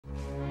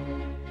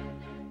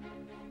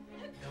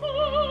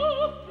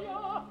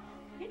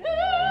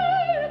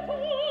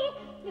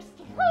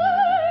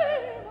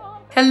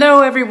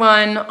Hello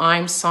everyone,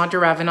 I'm Sondra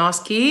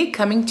Radvanovsky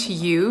coming to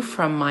you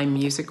from my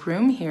music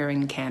room here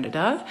in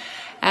Canada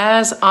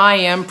as I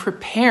am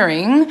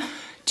preparing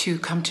to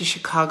come to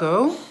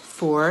Chicago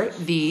for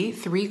the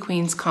Three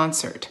Queens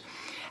concert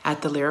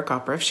at the Lyric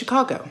Opera of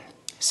Chicago.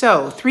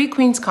 So, Three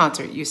Queens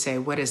concert, you say,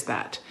 what is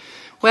that?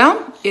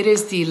 Well, it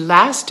is the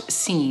last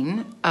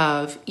scene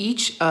of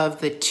each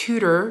of the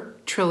Tudor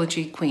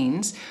trilogy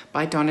queens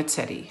by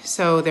Donizetti.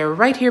 So they're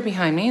right here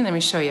behind me. Let me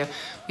show you.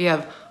 We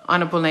have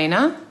Anna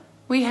Bolena,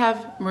 we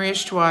have Maria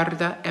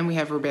Stuarda, and we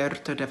have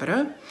Roberto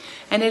Devereux.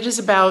 And it is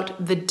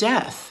about the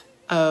death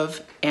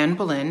of Anne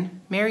Boleyn,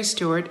 Mary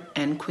Stuart,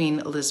 and Queen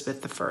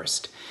Elizabeth I.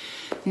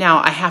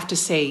 Now, I have to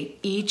say,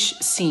 each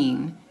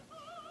scene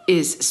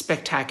is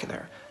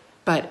spectacular,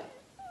 but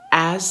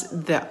as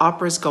the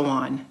operas go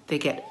on, they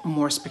get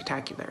more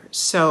spectacular.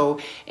 So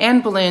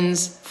Anne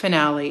Boleyn's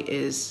finale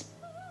is,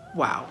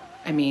 wow.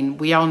 I mean,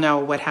 we all know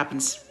what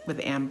happens with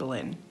Anne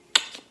Boleyn.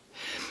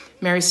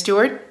 Mary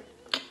Stuart,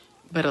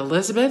 but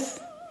Elizabeth,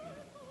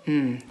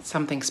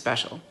 something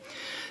special.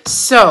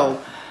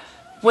 So,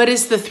 what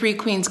is the Three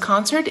Queens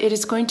concert? It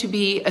is going to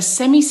be a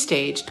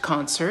semi-staged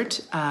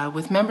concert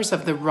with members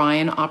of the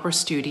Ryan Opera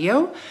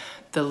Studio,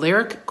 the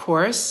Lyric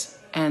Chorus,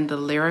 and the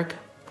Lyric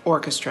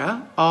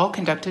Orchestra, all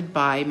conducted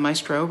by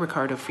Maestro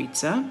Riccardo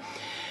Frizza.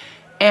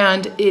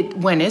 And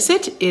when is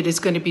it? It is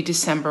going to be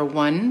December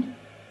 1,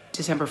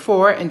 December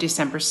 4, and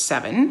December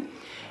 7.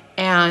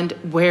 And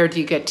where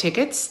do you get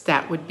tickets?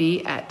 That would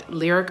be at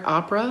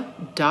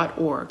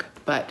lyricopera.org.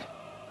 But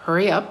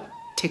hurry up,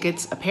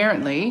 tickets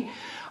apparently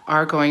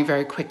are going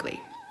very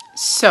quickly.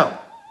 So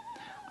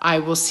I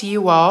will see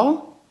you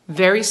all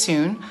very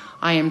soon.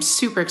 I am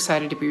super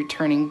excited to be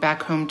returning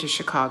back home to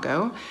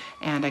Chicago,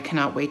 and I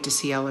cannot wait to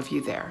see all of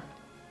you there.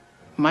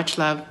 Much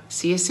love.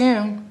 See you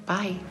soon.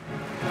 Bye.